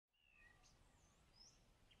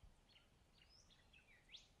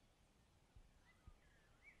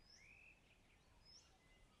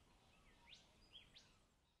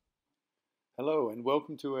Hello and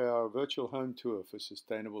welcome to our virtual home tour for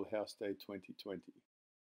Sustainable House Day 2020.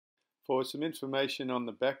 For some information on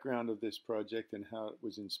the background of this project and how it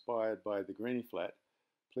was inspired by the Greenie Flat,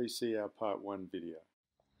 please see our Part 1 video.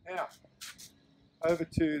 Now, over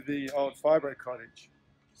to the old Fibro Cottage.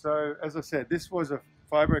 So, as I said, this was a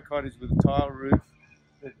Fibro Cottage with a tile roof.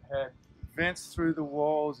 It had vents through the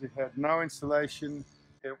walls, it had no insulation,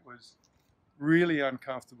 it was really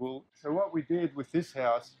uncomfortable. So what we did with this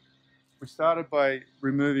house, we started by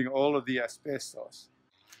removing all of the asbestos,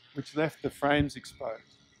 which left the frames exposed.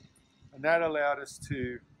 And that allowed us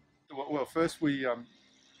to, well, first we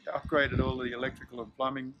upgraded all the electrical and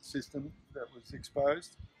plumbing system that was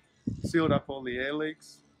exposed, sealed up all the air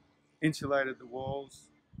leaks, insulated the walls.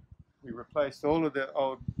 We replaced all of the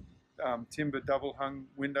old timber double hung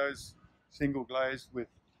windows, single glazed with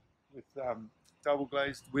double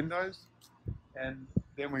glazed windows. And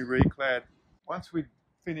then we reclad. Once we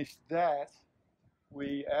finished that,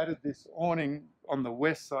 we added this awning on the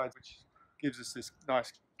west side, which gives us this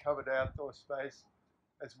nice covered outdoor space,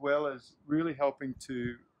 as well as really helping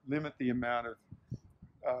to limit the amount of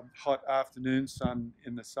hot afternoon sun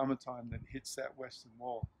in the summertime that hits that western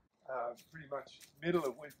wall. Pretty much middle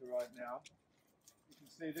of winter right now. You can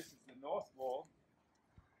see this is the north wall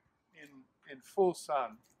in full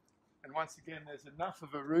sun. And once again, there's enough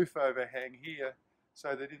of a roof overhang here so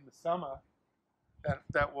that in the summer,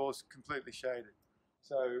 that wall's completely shaded.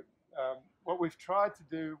 So what we've tried to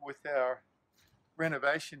do with our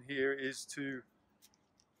renovation here is to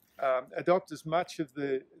adopt as much of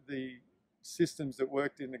the systems that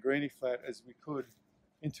worked in the Greenie Flat as we could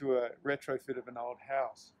into a retrofit of an old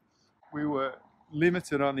house. We were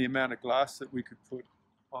limited on the amount of glass that we could put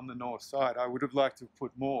on the north side. I would have liked to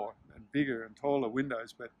put more and bigger and taller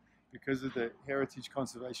windows, but because of the heritage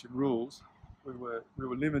conservation rules, we were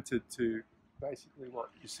limited to basically what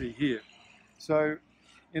you see here. So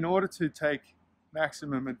in order to take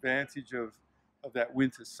maximum advantage of that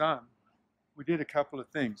winter sun, we did a couple of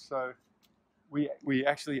things. So we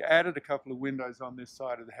actually added a couple of windows on this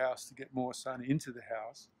side of the house to get more sun into the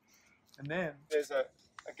house. And then there's a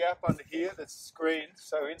gap under here that's screened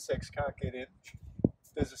so insects can't get in.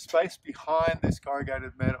 There's a space behind this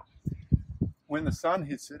corrugated metal. When the sun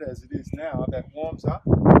hits it, as it is now, that warms up,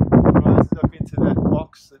 rises up into that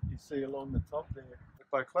box that you see along the top there.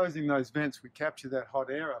 By closing those vents, we capture that hot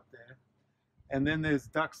air up there. And then there's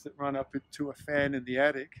ducts that run up to a fan in the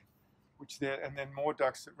attic, and then more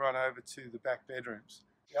ducts that run over to the back bedrooms.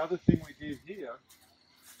 The other thing we did here,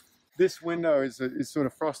 this window is sort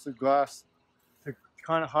of frosted glass to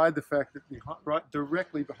kind of hide the fact that right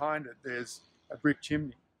directly behind it, there's a brick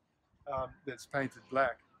chimney that's painted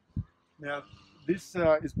black. Now, this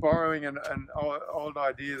is borrowing an old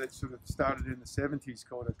idea that sort of started in the 70s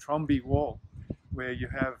called a trombe wall, where you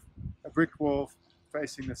have a brick wall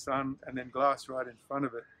facing the sun and then glass right in front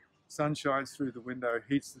of it. Sun shines through the window,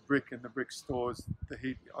 heats the brick, and the brick stores the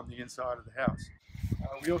heat on the inside of the house.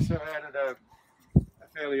 We also added a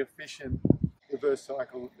fairly efficient reverse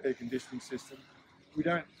cycle air conditioning system. We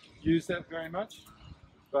don't use that very much,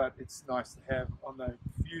 but it's nice to have on the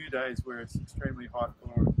few days where it's extremely hot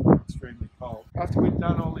or extremely cold. After we'd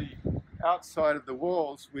done all the outside of the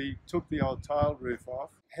walls, we took the old tile roof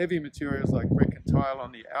off. Heavy materials like brick and tile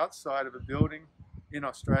on the outside of a building in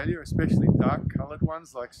Australia, especially dark coloured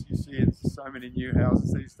ones like you see in so many new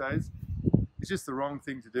houses these days, it's just the wrong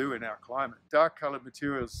thing to do in our climate. Dark coloured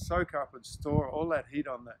materials soak up and store all that heat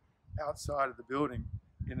on the outside of the building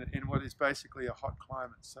in what is basically a hot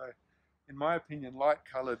climate. So in my opinion,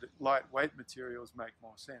 light-coloured, lightweight materials make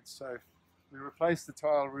more sense. So we replaced the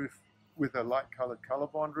tile roof with a light-coloured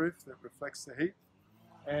colour-bond roof that reflects the heat.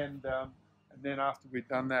 And then after we'd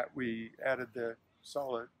done that, we added the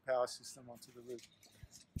solar power system onto the roof.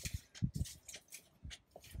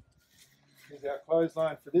 Here's our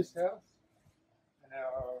clothesline for this house. And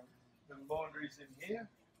the laundry's in here.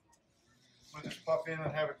 We'll just pop in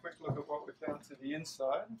and have a quick look at what we've done to the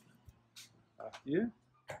inside. Here.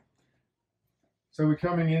 So we're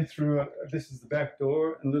coming in through, this is the back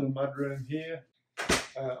door, a little mudroom here.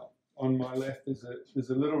 On my left there's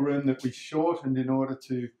a little room that we shortened in order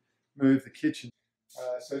to move the kitchen.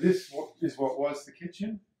 So this is what was the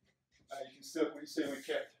kitchen. We see we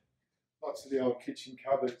kept lots of the old kitchen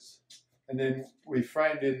cupboards. And then we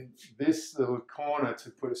framed in this little corner to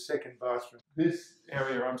put a second bathroom. This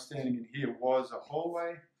area I'm standing in here was a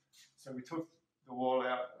hallway. So we took the wall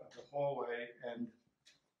out of the hallway and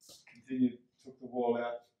took the wall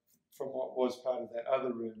out from what was part of that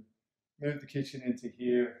other room, moved the kitchen into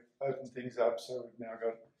here, opened things up, so we've now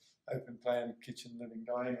got open plan kitchen, living,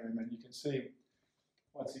 dining room. And you can see,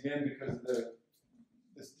 once again, because of the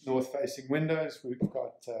the north-facing windows. We've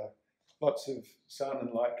got lots of sun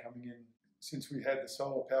and light coming in. Since we had the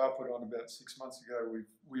solar power put on about 6 months ago,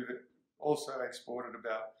 we've also exported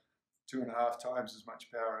about 2.5 times as much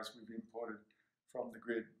power as we've imported from the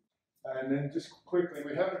grid. And then just quickly,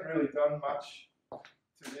 we haven't really done much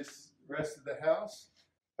to this rest of the house.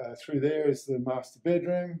 Through there is the master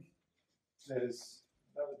bedroom. There's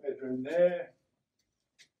another bedroom there,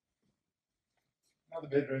 another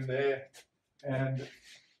bedroom there, and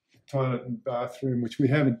toilet and bathroom, which we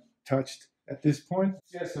haven't touched at this point.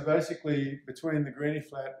 Yeah, so basically between the greenie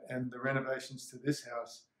flat and the renovations to this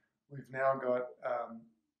house, we've now got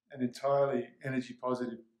an entirely energy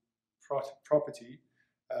positive property,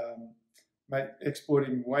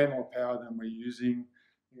 exporting way more power than we're using.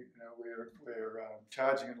 You know, we're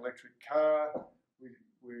charging an electric car.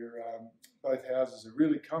 Both houses are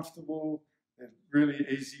really comfortable. They're really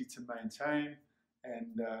easy to maintain,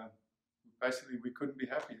 and basically we couldn't be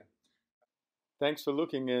happier. Thanks for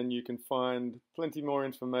looking, and you can find plenty more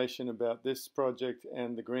information about this project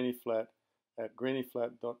and the greenie flat at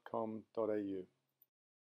greenieflat.com.au.